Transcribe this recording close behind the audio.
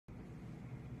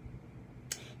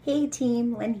Hey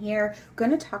team, Lynn here. I'm going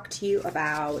to talk to you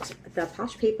about the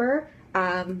Posh paper,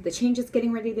 the changes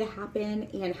getting ready to happen,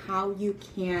 and how you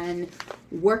can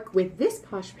work with this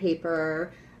Posh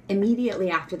paper immediately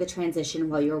after the transition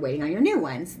while you're waiting on your new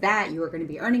ones that you are going to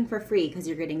be earning for free because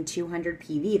you're getting 200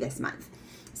 PV this month.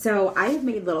 So I have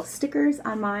made little stickers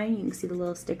on mine. You can see the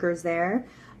little stickers there,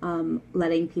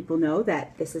 letting people know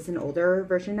that this is an older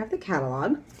version of the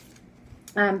catalog.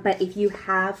 But if you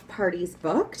have parties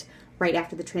booked right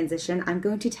after the transition, I'm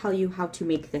going to tell you how to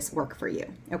make this work for you,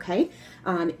 okay?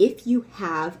 If you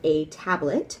have a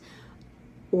tablet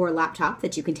or laptop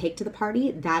that you can take to the party,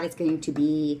 that is going to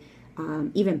be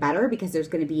even better because there's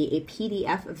going to be a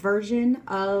PDF version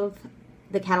of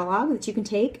the catalog that you can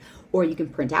take, or you can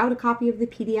print out a copy of the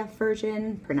PDF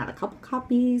version, print out a couple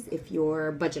copies if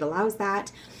your budget allows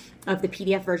that, of the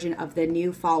PDF version of the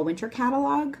new fall-winter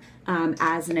catalog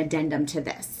as an addendum to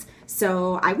this.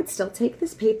 So I would still take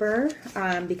this paper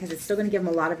because it's still going to give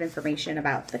them a lot of information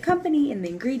about the company and the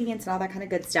ingredients and all that kind of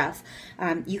good stuff.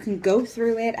 You can go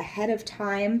through it ahead of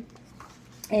time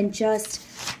and just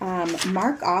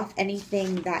mark off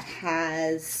anything that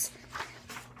has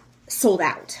sold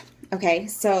out. Okay,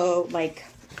 so like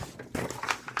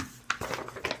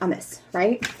on this,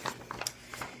 right?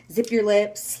 Zip your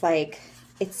lips, like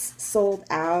it's sold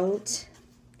out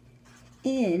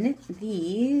in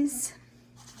these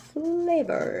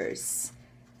flavors.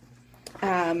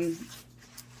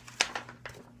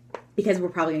 Because we're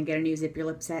probably gonna get a new Zip Your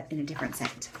Lip set in a different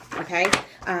scent, okay?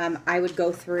 I would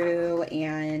go through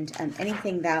and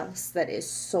anything else that is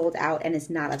sold out and is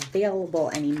not available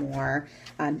anymore,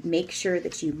 make sure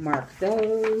that you mark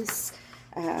those.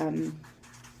 That's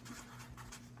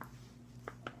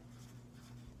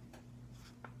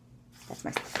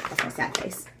my sad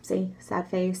face. See, sad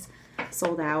face,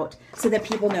 sold out, so that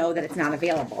people know that it's not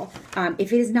available.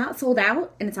 If it is not sold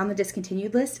out and it's on the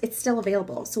discontinued list, it's still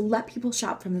available. So let people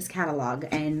shop from this catalog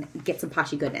and get some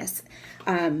Poshy goodness.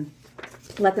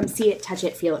 Let them see it, touch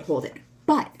it, feel it, hold it.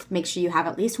 But make sure you have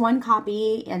at least one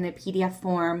copy in the PDF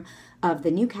form of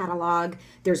the new catalog.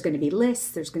 There's going to be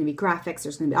lists, there's going to be graphics,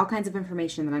 there's going to be all kinds of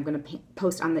information that I'm going to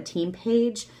post on the team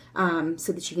page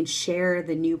so that you can share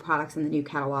the new products in the new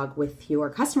catalog with your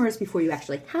customers before you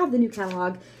actually have the new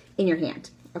catalog in your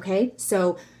hand, okay?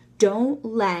 So don't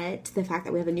let the fact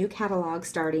that we have a new catalog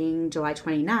starting July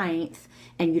 29th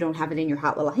and you don't have it in your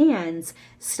hot little hands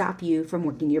stop you from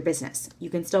working your business. You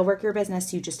can still work your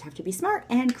business, you just have to be smart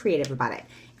and creative about it.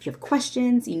 If you have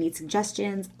questions, you need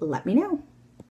suggestions, let me know.